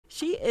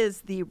She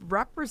is the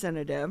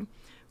representative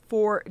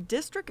for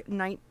District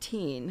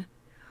 19.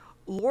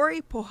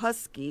 Laurie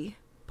Pohutsky,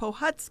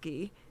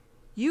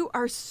 you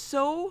are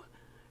so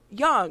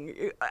young.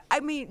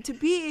 I mean, to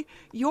be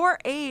your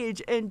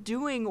age and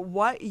doing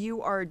what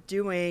you are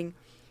doing,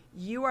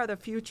 you are the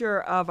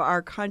future of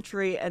our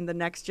country and the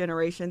next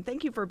generation.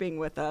 Thank you for being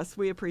with us.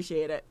 We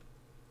appreciate it.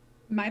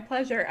 My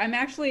pleasure. I'm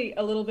actually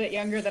a little bit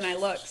younger than I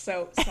look,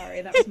 so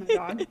sorry, that was my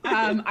dog.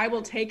 I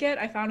will take it.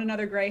 I found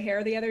another gray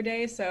hair the other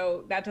day,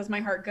 so that does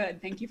my heart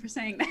good. Thank you for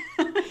saying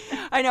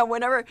that. I know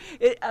whenever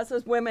us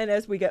as women,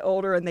 as we get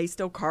older and they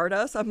still card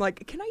us, I'm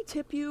like, can I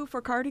tip you for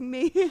carding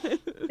me?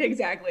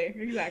 Exactly,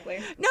 exactly.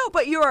 No,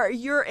 but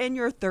you're in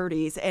your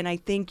 30s, and I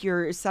think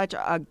you're such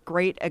a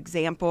great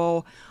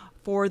example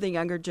for the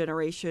younger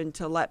generation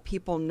to let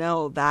people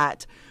know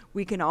that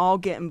we can all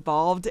get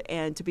involved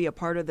and to be a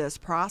part of this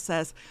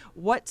process.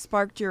 What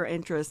sparked your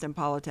interest in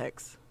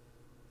politics?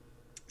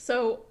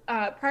 So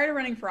prior to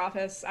running for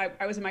office,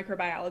 I was a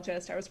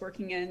microbiologist. I was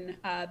working in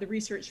the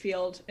research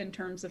field in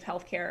terms of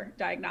healthcare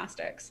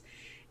diagnostics.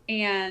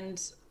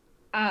 And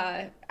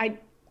I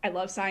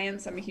love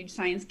science. I'm a huge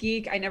science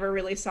geek. I never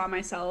really saw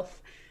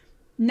myself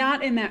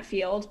not in that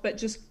field, but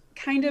just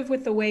kind of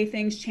with the way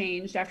things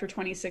changed after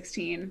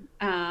 2016.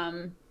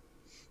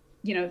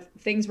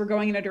 Things were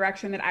going in a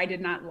direction that I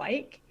did not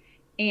like.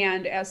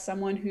 And as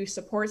someone who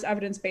supports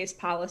evidence-based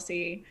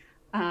policy,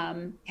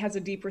 has a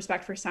deep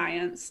respect for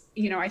science,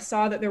 I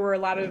saw that there were a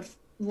lot of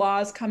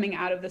laws coming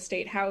out of the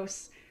state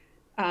house,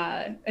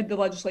 and the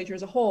legislature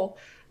as a whole,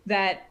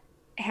 that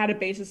had a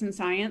basis in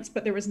science,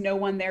 but there was no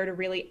one there to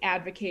really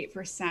advocate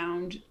for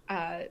sound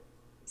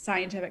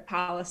scientific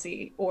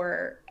policy,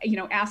 or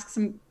ask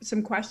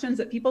some questions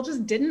that people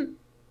just didn't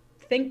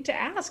think to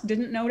ask,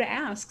 didn't know to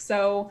ask.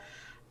 So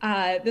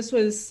this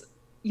was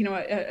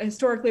a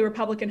historically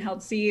Republican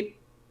held seat.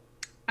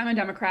 I'm a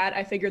Democrat.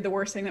 I figured the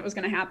worst thing that was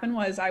going to happen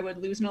was I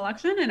would lose an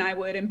election and I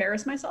would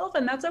embarrass myself,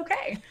 and that's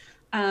okay.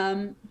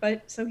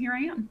 But so here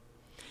I am.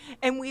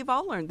 And we've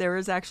all learned there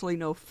is actually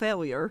no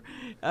failure,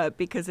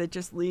 because it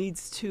just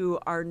leads to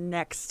our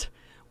next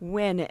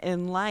win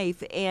in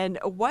life. And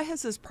what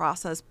has this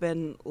process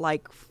been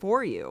like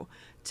for you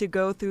to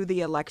go through the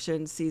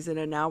election season,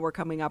 and now we're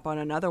coming up on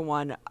another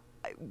one?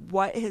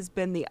 What has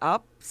been the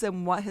ups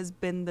and what has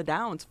been the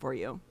downs for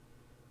you?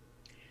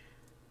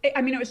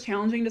 I mean, it was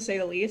challenging to say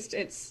the least.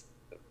 It's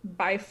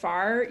by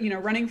far,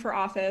 running for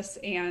office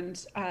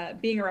and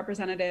being a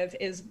representative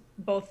is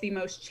both the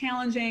most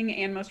challenging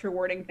and most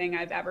rewarding thing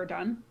I've ever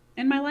done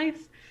in my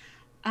life.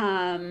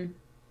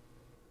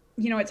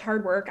 It's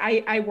hard work.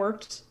 I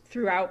worked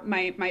throughout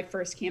my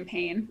first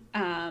campaign,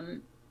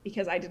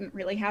 because I didn't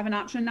really have an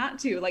option not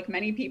to. Like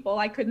many people,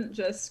 I couldn't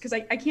just, because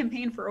I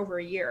campaigned for over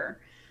a year.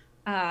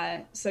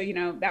 So,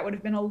 that would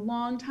have been a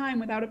long time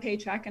without a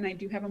paycheck, and I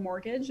do have a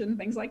mortgage and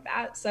things like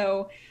that.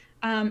 So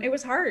it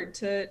was hard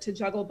to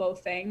juggle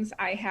both things.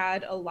 I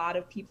had a lot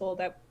of people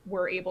that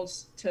were able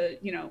to,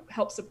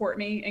 help support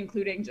me,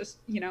 including just,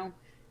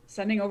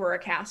 sending over a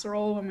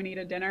casserole when we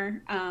needed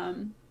dinner.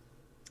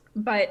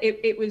 But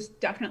it was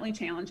definitely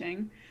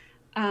challenging.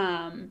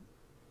 The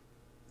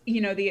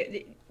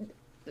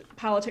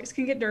politics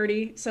can get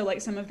dirty. So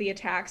like some of the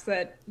attacks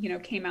that,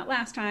 came out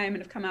last time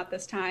and have come out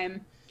this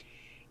time,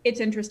 it's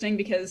interesting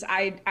because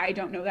I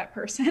don't know that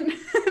person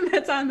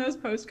that's on those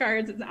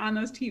postcards, it's on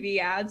those TV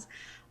ads.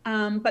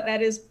 But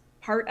that is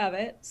part of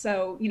it.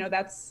 So,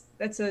 that's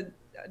an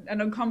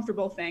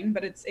uncomfortable thing,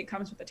 but it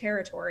comes with the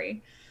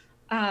territory.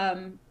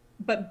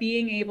 But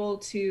being able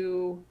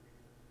to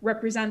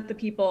represent the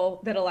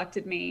people that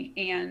elected me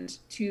and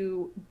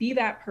to be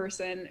that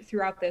person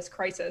throughout this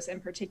crisis, in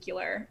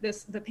particular,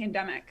 the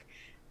pandemic,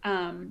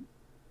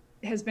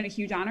 has been a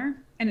huge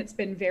honor, and it's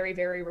been very,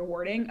 very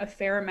rewarding. A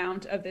fair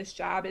amount of this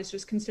job is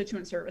just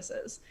constituent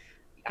services,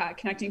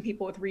 connecting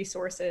people with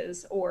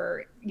resources,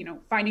 or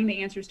finding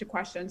the answers to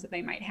questions that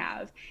they might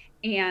have.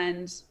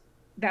 And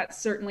that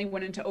certainly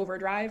went into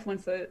overdrive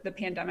once the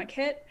pandemic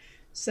hit.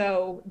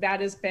 So that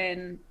has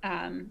been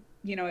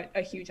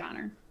a huge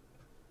honor.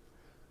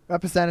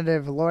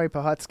 Representative Laurie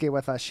Pohutsky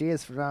with us. She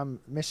is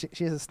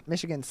she is a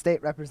Michigan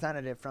State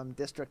Representative from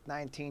District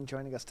 19,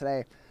 joining us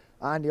today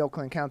on the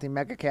Oakland County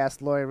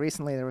MegaCast. Laurie,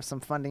 recently there was some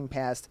funding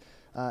passed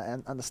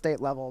on the state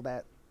level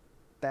that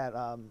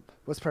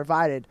was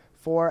provided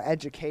for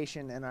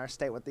education in our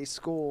state,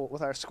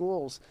 with our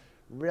schools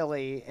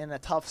really in a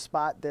tough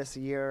spot this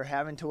year,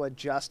 having to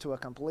adjust to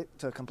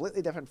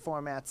completely different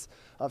formats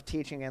of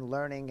teaching and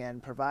learning,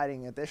 and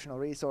providing additional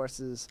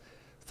resources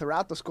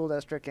throughout the school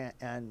district,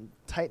 and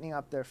tightening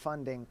up their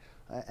funding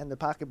and the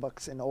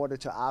pocketbooks in order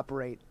to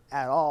operate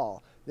at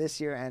all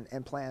this year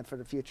and plan for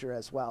the future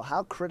as well.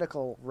 How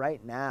critical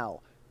right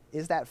now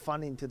is that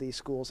funding to these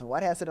schools, and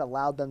what has it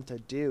allowed them to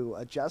do,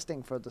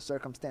 adjusting for the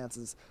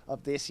circumstances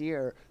of this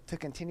year, to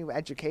continue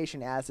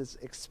education as is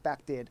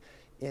expected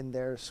in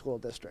their school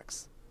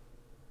districts?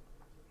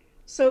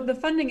 So the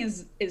funding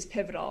is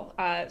pivotal.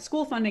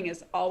 School funding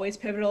is always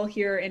pivotal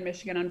here in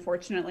Michigan.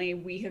 Unfortunately,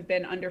 we have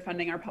been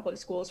underfunding our public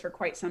schools for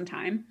quite some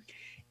time.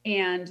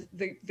 And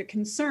the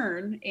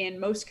concern in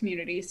most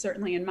communities,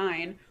 certainly in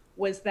mine,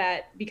 was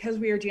that because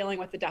we are dealing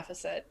with the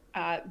deficit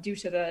due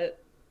to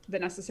the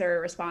necessary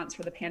response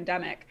for the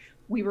pandemic,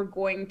 we were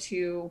going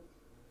to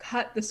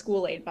cut the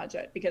school aid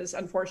budget, because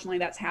unfortunately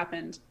that's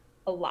happened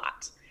a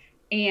lot.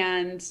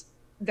 And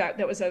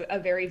that was a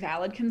very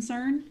valid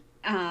concern.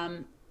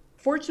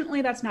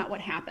 Fortunately, that's not what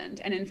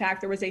happened. And in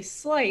fact, there was a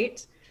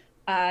slight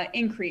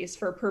increase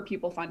for per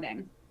pupil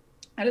funding.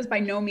 That is by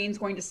no means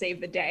going to save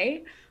the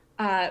day,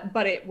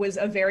 but it was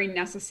a very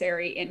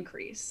necessary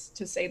increase,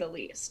 to say the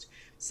least.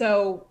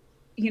 So,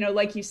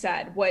 like you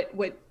said, what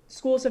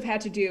schools have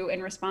had to do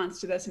in response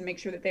to this and make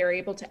sure that they're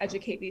able to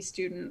educate these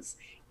students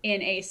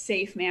in a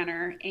safe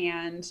manner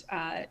and,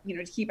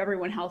 to keep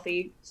everyone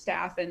healthy,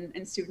 staff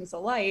and students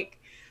alike,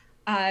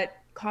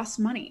 costs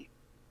money.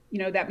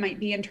 That might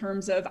be in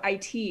terms of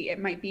IT. It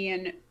might be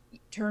in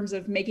terms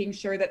of making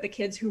sure that the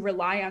kids who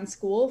rely on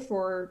school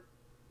for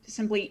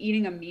simply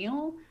eating a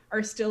meal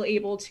are still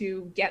able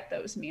to get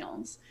those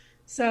meals.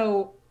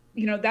 So,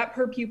 that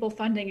per pupil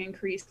funding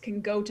increase can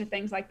go to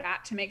things like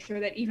that, to make sure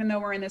that even though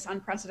we're in this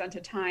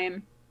unprecedented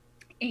time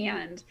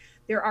and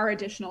there are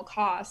additional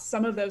costs,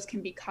 some of those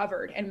can be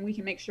covered, and we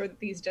can make sure that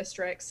these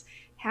districts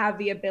have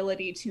the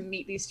ability to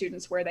meet these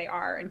students where they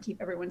are and keep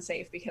everyone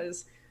safe,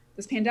 because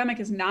this pandemic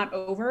is not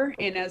over.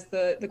 And as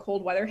the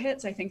cold weather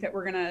hits, I think that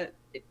we're going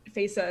to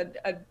face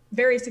a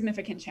very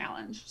significant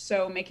challenge.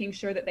 So making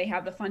sure that they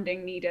have the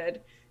funding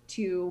needed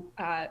to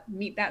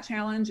meet that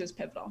challenge is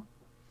pivotal.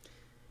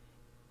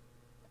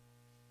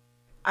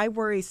 I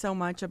worry so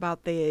much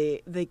about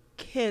the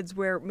kids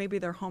where maybe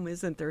their home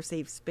isn't their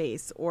safe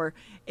space, or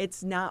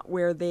it's not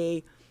where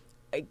they,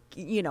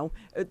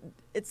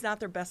 it's not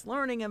their best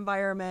learning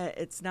environment.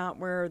 It's not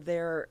where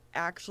they're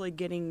actually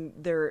getting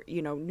their,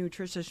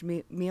 nutritious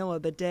meal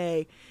of the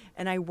day.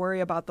 And I worry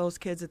about those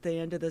kids at the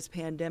end of this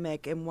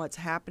pandemic and what's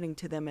happening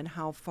to them and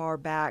how far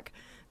back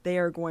they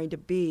are going to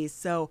be.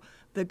 So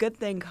the good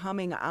thing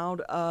coming out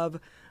of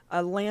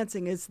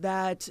Lansing is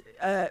that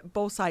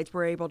both sides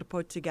were able to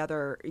put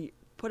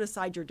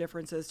aside your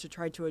differences to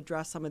try to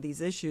address some of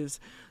these issues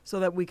so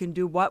that we can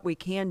do what we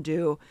can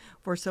do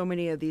for so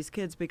many of these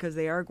kids, because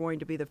they are going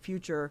to be the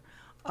future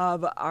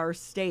of our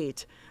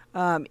state,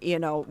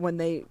 when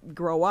they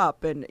grow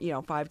up in,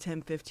 5,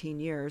 10, 15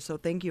 years. So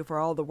thank you for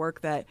all the work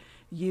that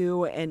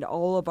you and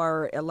all of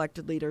our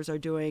elected leaders are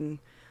doing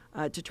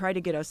to try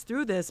to get us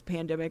through this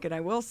pandemic. And I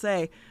will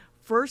say,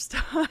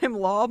 first-time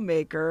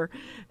lawmaker,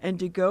 and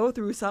to go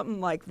through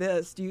something like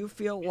this, do you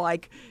feel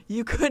like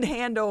you could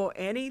handle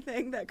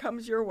anything that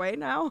comes your way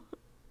now?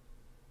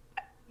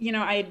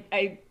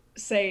 I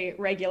say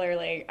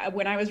regularly,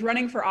 when I was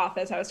running for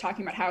office, I was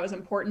talking about how it was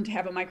important to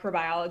have a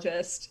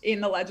microbiologist in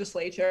the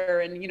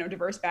legislature and,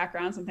 diverse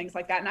backgrounds and things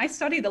like that. And I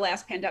studied the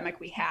last pandemic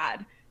we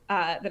had,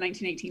 the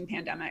 1918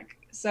 pandemic.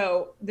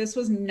 So this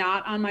was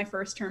not on my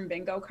first term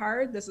bingo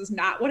card. This is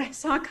not what I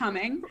saw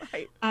coming.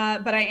 Right.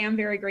 But I am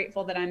very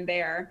grateful that I'm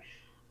there.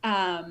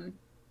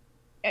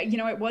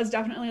 It was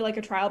definitely like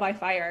a trial by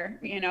fire,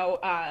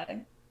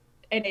 and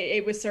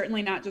it was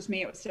certainly not just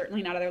me. It was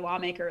certainly not other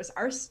lawmakers.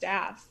 Our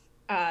staff,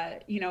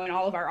 in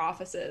all of our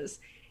offices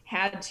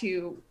had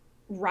to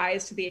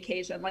rise to the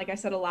occasion. Like I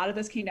said, a lot of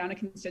this came down to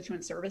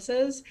constituent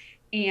services,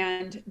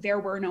 and there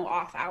were no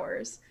off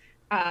hours.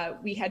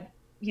 We had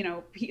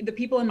the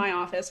people in my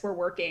office were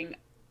working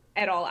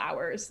at all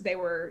hours. They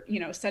were,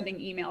 sending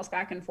emails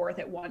back and forth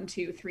at 1,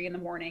 2, 3 in the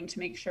morning to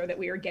make sure that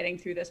we were getting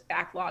through this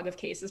backlog of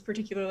cases,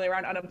 particularly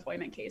around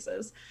unemployment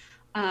cases.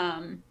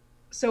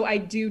 So I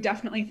do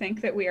definitely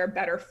think that we are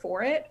better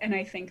for it. And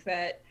I think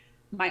that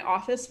my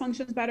office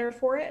functions better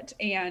for it,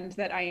 and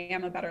that I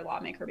am a better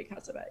lawmaker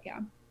because of it. Yeah.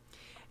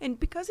 And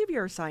because of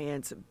your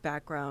science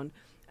background,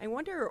 I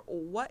wonder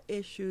what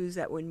issues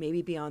that would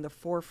maybe be on the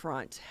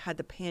forefront had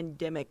the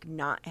pandemic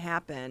not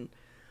happen.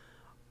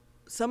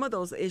 Some of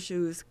those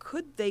issues,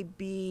 could they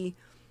be,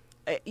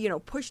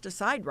 pushed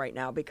aside right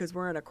now because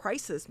we're in a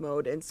crisis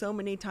mode? And so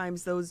many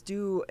times those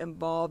do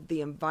involve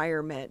the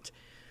environment.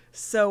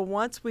 So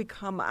once we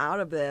come out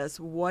of this,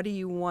 what do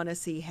you want to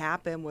see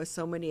happen with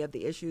so many of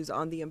the issues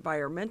on the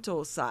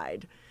environmental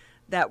side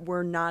that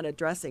we're not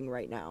addressing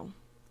right now?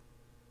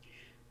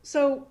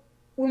 So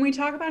when we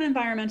talk about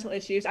environmental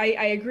issues, I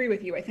agree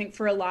with you. I think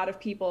for a lot of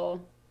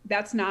people,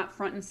 that's not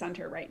front and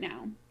center right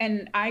now.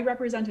 And I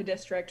represent a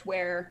district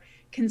where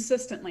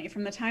consistently,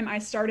 from the time I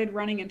started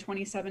running in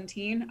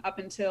 2017 up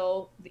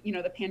until,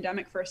 the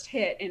pandemic first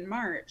hit in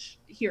March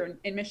here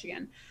in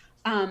Michigan,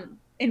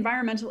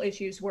 environmental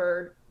issues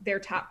were their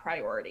top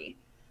priority.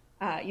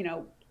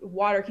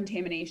 Water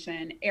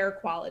contamination, air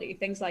quality,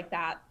 things like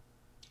that.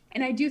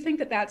 And I do think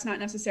that that's not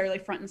necessarily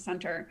front and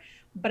center,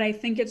 but I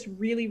think it's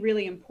really,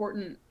 really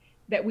important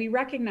that we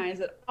recognize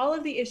that all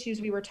of the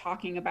issues we were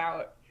talking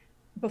about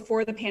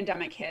before the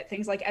pandemic hit,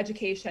 things like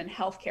education,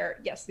 healthcare,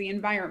 yes, the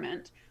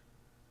environment,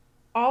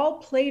 all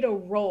played a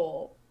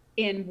role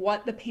in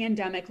what the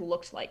pandemic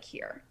looked like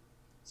here.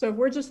 So if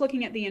we're just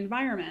looking at the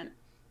environment,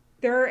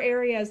 there are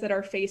areas that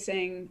are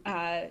facing,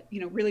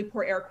 really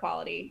poor air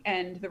quality,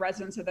 and the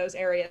residents of those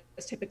areas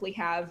typically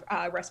have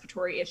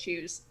respiratory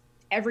issues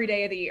every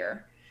day of the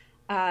year.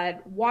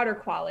 Water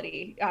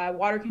quality,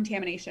 water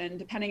contamination,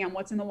 depending on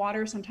what's in the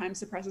water, sometimes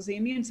suppresses the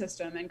immune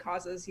system and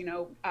causes,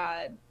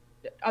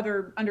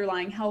 other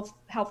underlying health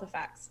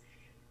effects.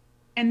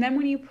 And then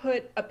when you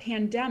put a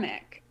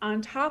pandemic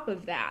on top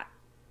of that,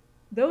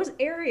 those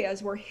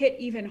areas were hit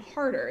even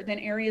harder than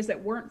areas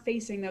that weren't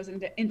facing those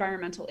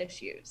environmental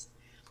issues.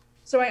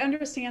 So I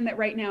understand that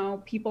right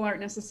now people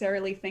aren't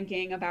necessarily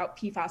thinking about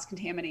PFAS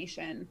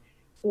contamination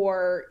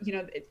or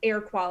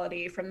air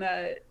quality from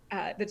the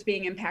that's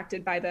being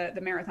impacted by the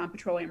Marathon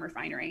Petroleum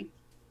Refinery.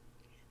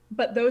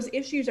 But those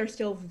issues are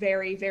still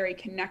very, very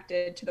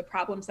connected to the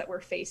problems that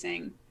we're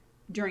facing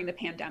during the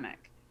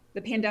pandemic.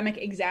 The pandemic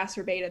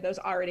exacerbated those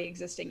already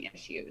existing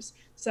issues.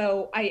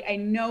 So I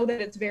know that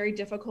it's very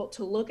difficult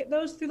to look at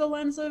those through the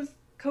lens of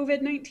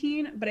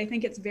COVID-19, but I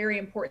think it's very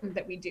important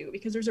that we do,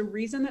 because there's a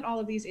reason that all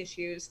of these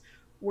issues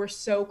were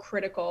so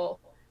critical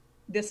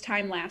this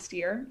time last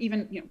year,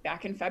 even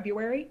back in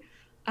February.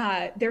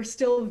 They're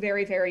still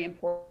very, very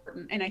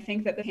important. And I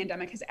think that the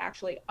pandemic has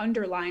actually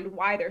underlined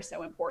why they're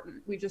so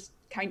important. We've just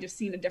kind of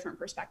seen a different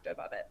perspective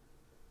of it.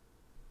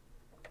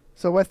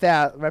 So with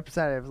that,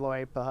 Representative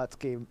Laurie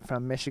Pohutsky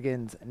from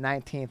Michigan's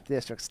 19th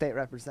District State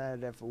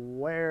Representative,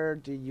 where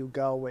do you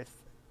go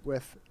with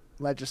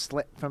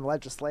from a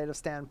legislative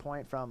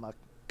standpoint, from a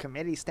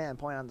committee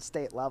standpoint on the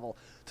state level,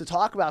 to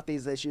talk about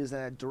these issues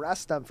and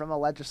address them from the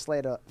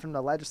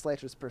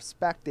legislature's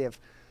perspective,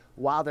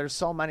 while there's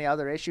so many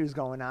other issues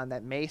going on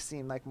that may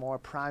seem like more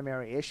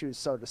primary issues,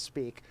 so to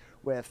speak,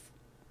 with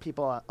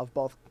people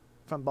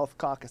from both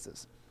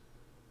caucuses?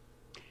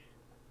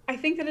 I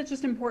think that it's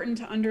just important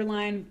to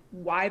underline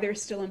why they're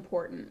still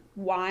important,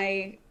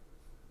 why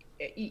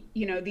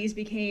these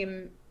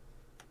became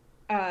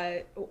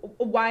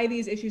why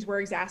these issues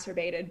were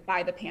exacerbated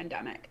by the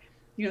pandemic.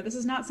 This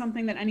is not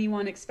something that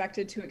anyone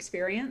expected to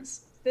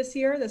experience this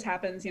year. This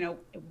happens,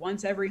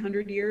 once every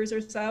 100 years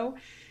or so.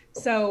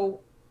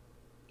 So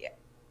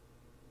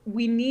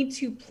we need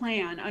to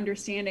plan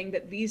understanding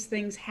that these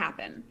things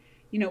happen.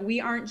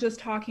 We aren't just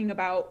talking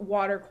about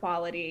water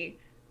quality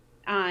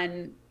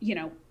on,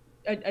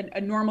 a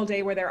normal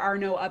day where there are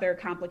no other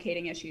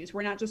complicating issues.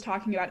 We're not just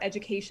talking about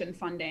education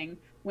funding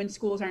when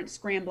schools aren't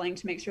scrambling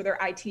to make sure their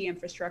IT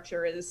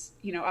infrastructure is,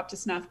 up to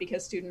snuff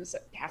because students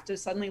have to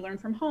suddenly learn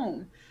from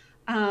home.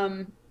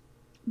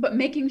 But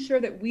making sure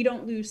that we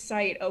don't lose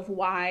sight of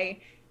why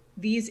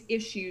these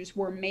issues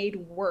were made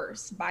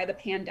worse by the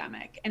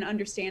pandemic, and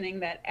understanding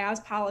that as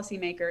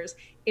policymakers,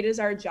 it is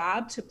our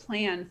job to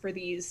plan for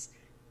these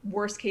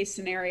worst case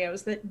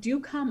scenarios that do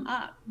come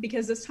up,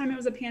 because this time it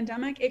was a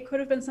pandemic. It could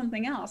have been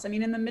something else. I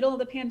mean, in the middle of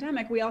the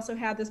pandemic, we also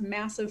had this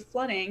massive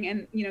flooding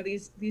and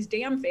these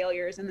dam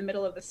failures in the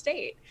middle of the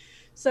state.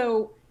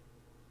 So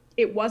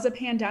it was a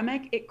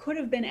pandemic. It could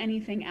have been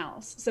anything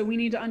else. So we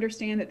need to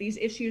understand that these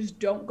issues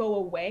don't go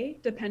away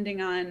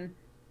depending on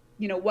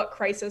what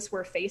crisis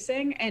we're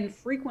facing, and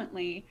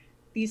frequently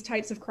these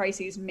types of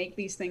crises make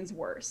these things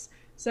worse.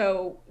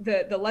 So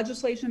the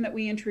legislation that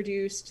we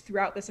introduced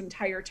throughout this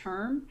entire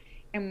term,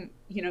 and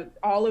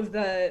all of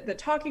the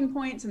talking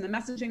points and the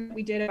messaging that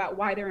we did about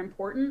why they're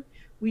important,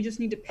 we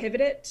just need to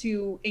pivot it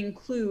to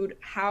include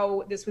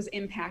how this was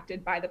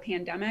impacted by the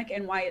pandemic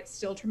and why it's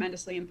still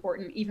tremendously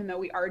important, even though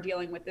we are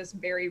dealing with this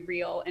very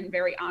real and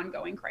very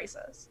ongoing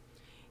crisis.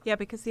 Yeah,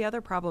 because the other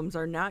problems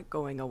are not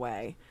going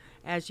away.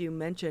 As you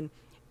mentioned,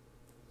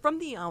 from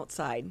the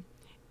outside,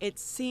 it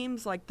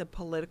seems like the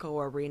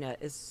political arena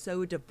is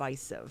so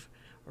divisive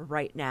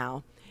right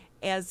now.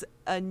 As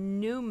a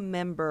new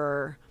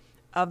member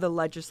of the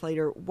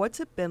legislature,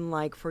 what's it been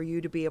like for you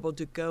to be able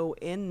to go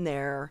in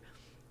there,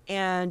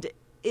 and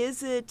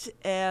is it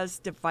as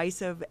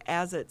divisive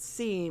as it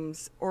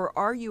seems, or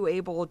are you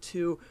able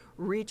to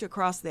reach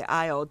across the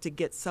aisle to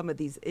get some of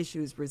these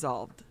issues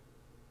resolved?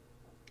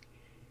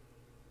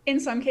 In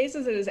some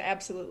cases, it is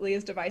absolutely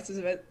as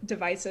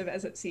divisive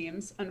as it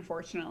seems,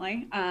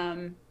 unfortunately.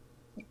 To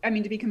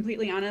be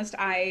completely honest,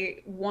 I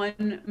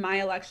won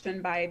my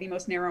election by the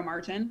most narrow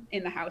margin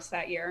in the House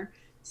that year.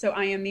 So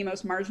I am the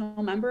most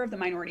marginal member of the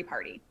minority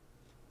party.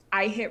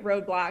 I hit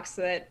roadblocks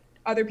that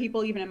other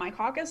people, even in my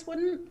caucus,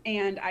 wouldn't,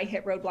 and I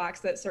hit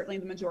roadblocks that certainly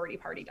the majority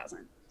party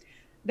doesn't.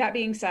 That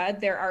being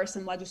said, there are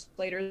some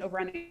legislators over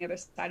on the other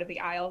side of the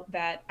aisle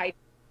that I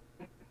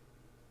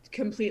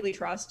completely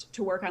trust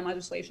to work on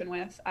legislation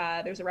with.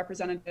 There's a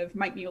Representative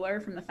Mike Mueller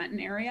from the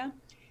Fenton area.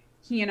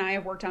 He and I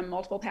have worked on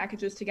multiple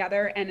packages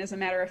together, and as a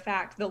matter of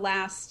fact, the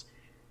last,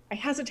 I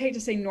hesitate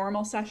to say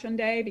normal session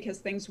day because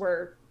things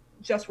were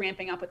just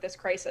ramping up with this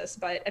crisis,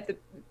 but at the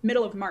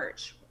middle of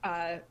March,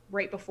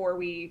 right before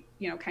we,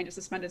 kind of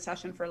suspended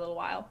session for a little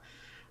while,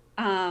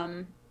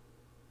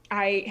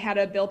 I had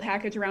a bill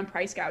package around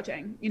price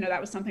gouging. That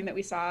was something that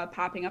we saw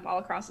popping up all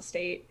across the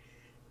state.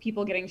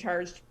 People getting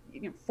charged,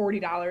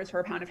 $40 for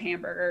a pound of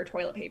hamburger,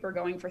 toilet paper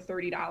going for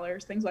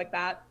 $30, things like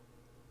that.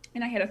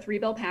 And I had a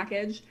 3-bill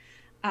package.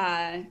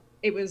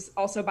 it was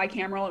also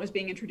bicameral. It was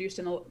being introduced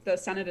in the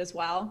Senate as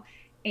well.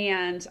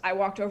 And I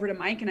walked over to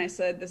Mike and I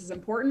said, this is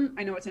important.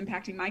 I know it's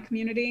impacting my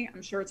community.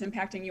 I'm sure it's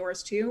impacting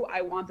yours too.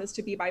 I want this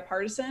to be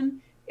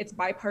bipartisan. It's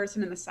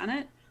bipartisan in the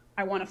Senate.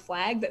 I want to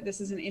flag that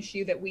this is an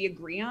issue that we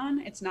agree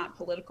on. It's not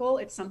political.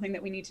 It's something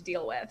that we need to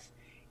deal with.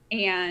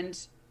 And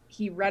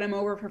he read him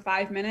over for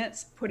 5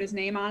 minutes, put his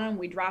name on him.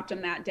 We dropped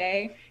him that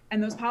day.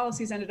 And those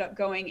policies ended up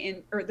going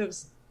in, or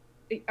those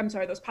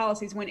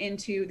policies went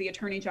into the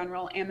Attorney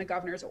General and the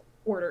governor's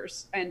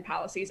orders and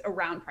policies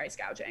around price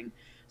gouging.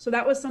 So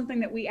that was something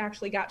that we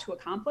actually got to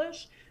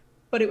accomplish.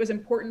 But it was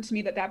important to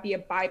me that that be a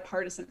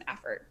bipartisan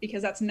effort,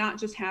 because that's not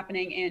just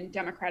happening in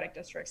Democratic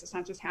districts. It's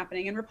not just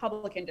happening in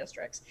Republican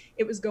districts.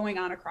 It was going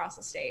on across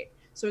the state.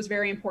 So it's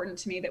very important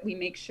to me that we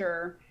make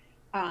sure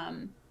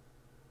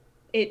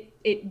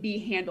it be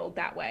handled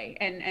that way,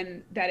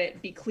 and that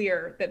it be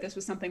clear that this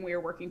was something we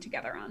were working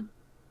together on.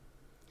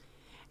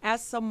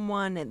 As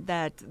someone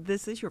that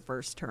this is your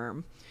first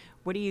term,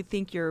 what do you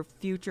think your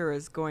future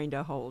is going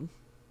to hold?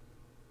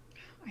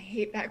 I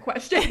hate that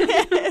question.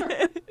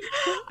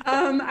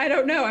 I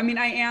don't know. I mean,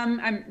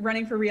 I'm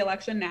running for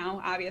re-election now,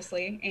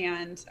 obviously,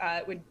 and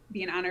it would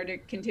be an honor to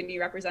continue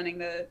representing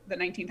the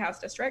 19th House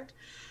District.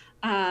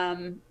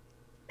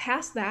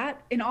 Past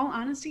that, in all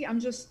honesty,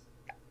 I'm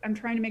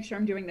trying to make sure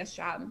I'm doing this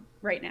job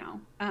right now.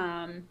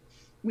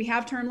 We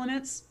have term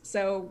limits.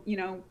 So,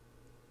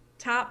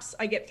 tops,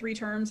 I get 3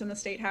 terms in the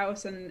State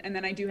House, and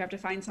then I do have to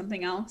find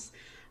something else.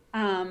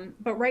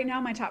 But right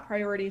now, my top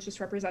priority is just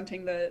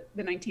representing the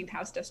 19th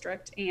House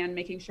District and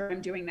making sure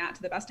I'm doing that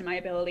to the best of my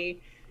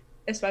ability,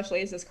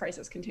 especially as this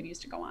crisis continues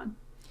to go on.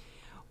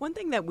 One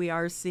thing that we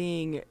are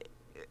seeing,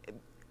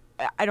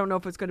 I don't know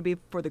if it's going to be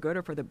for the good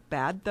or for the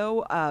bad,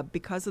 though,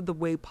 because of the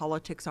way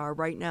politics are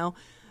right now,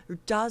 there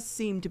does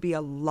seem to be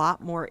a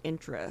lot more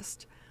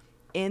interest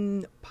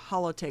in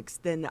politics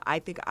than I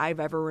think I've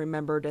ever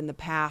remembered in the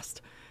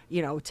past,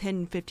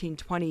 10, 15,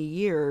 20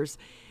 years.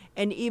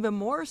 And even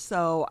more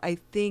so, I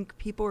think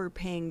people are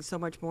paying so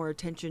much more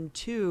attention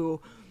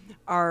to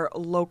our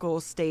local,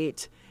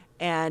 state,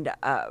 and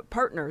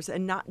partners,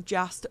 and not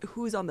just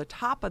who's on the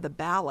top of the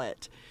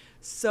ballot.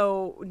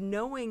 So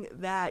knowing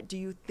that, do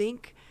you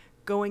think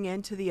going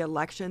into the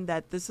election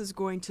that this is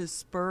going to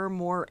spur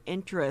more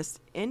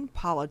interest in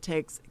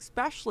politics,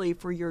 especially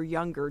for your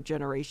younger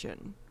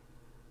generation?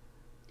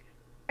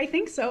 I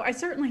think so. I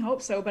certainly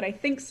hope so, but I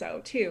think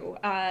so too.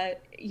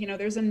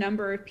 There's a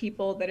number of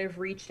people that have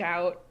reached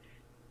out,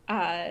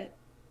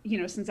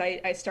 since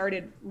I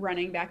started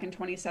running back in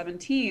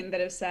 2017,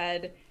 that have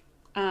said,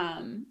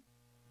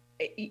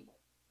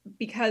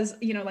 because,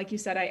 like you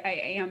said,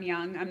 I am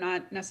young. I'm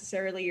not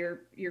necessarily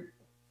your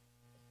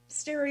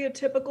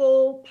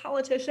stereotypical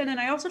politician. And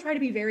I also try to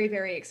be very,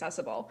 very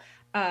accessible,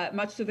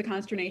 much to the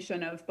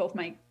consternation of both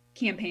my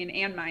campaign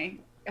and my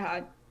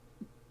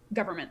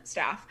government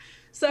staff.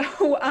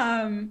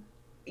 So,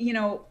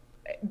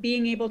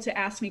 being able to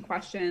ask me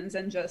questions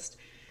and just,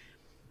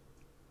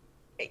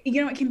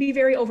 it can be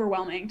very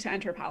overwhelming to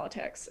enter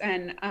politics.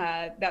 And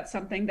that's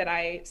something that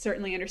I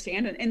certainly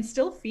understand and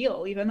still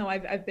feel, even though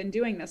I've been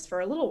doing this for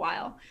a little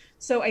while.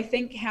 So I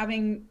think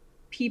having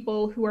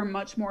people who are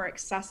much more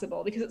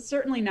accessible, because it's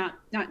certainly not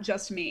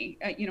just me.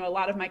 A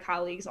lot of my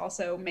colleagues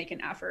also make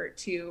an effort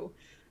to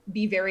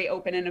be very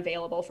open and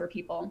available for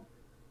people.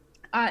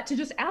 To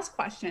just ask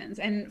questions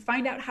and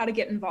find out how to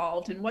get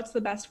involved and what's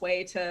the best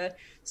way to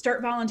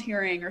start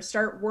volunteering or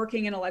start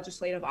working in a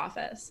legislative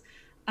office,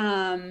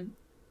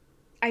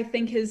 I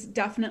think has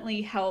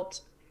definitely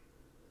helped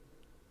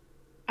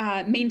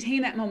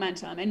maintain that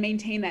momentum and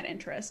maintain that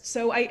interest.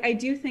 So I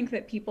do think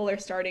that people are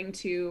starting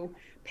to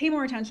pay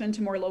more attention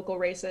to more local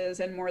races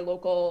and more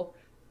local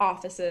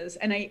offices.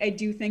 And I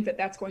do think that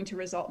that's going to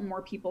result in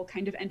more people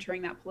kind of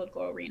entering that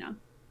political arena.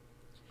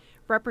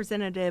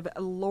 Representative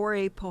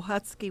Laurie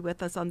Pohutsky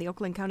with us on the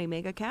Oakland County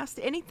MegaCast.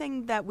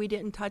 Anything that we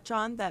didn't touch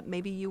on that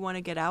maybe you want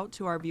to get out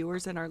to our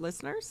viewers and our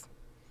listeners?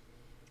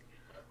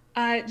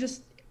 I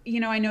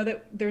know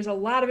that there's a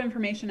lot of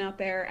information out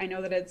there. I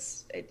know that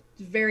it's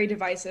very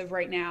divisive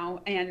right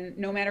now. And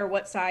no matter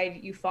what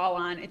side you fall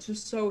on, it's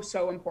just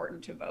so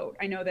important to vote.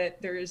 I know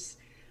that there's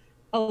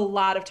a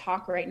lot of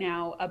talk right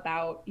now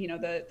about,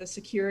 the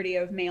security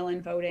of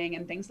mail-in voting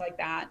and things like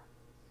that.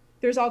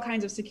 There's all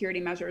kinds of security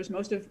measures.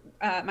 Most of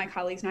my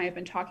colleagues and I have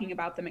been talking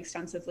about them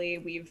extensively.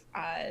 We've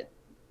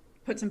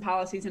put some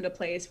policies into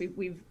place.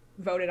 We've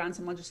voted on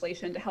some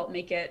legislation to help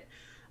make it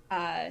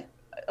a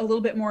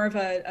little bit more of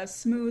a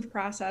smooth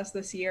process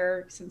this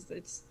year, since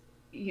it's,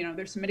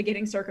 there's some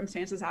mitigating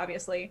circumstances,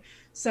 obviously.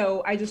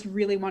 So I just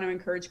really want to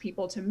encourage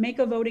people to make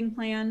a voting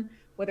plan,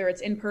 whether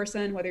it's in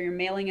person, whether you're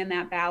mailing in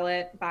that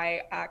ballot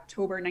by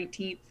October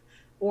 19th,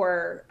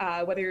 or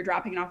whether you're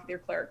dropping it off with your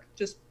clerk.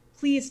 Just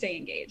please stay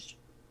engaged.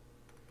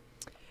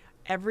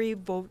 Every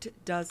vote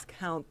does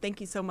count.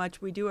 Thank you so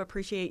much. We do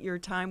appreciate your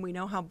time. We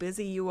know how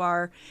busy you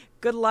are.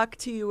 Good luck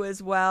to you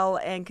as well,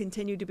 and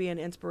continue to be an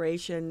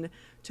inspiration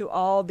to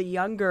all the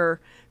younger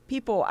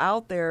people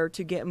out there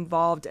to get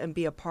involved and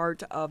be a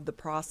part of the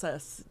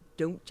process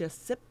don't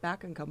just sit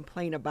back and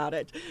complain about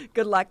it.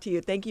 Good luck to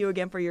you. Thank you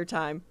again for your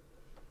time.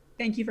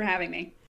 Thank you for having me.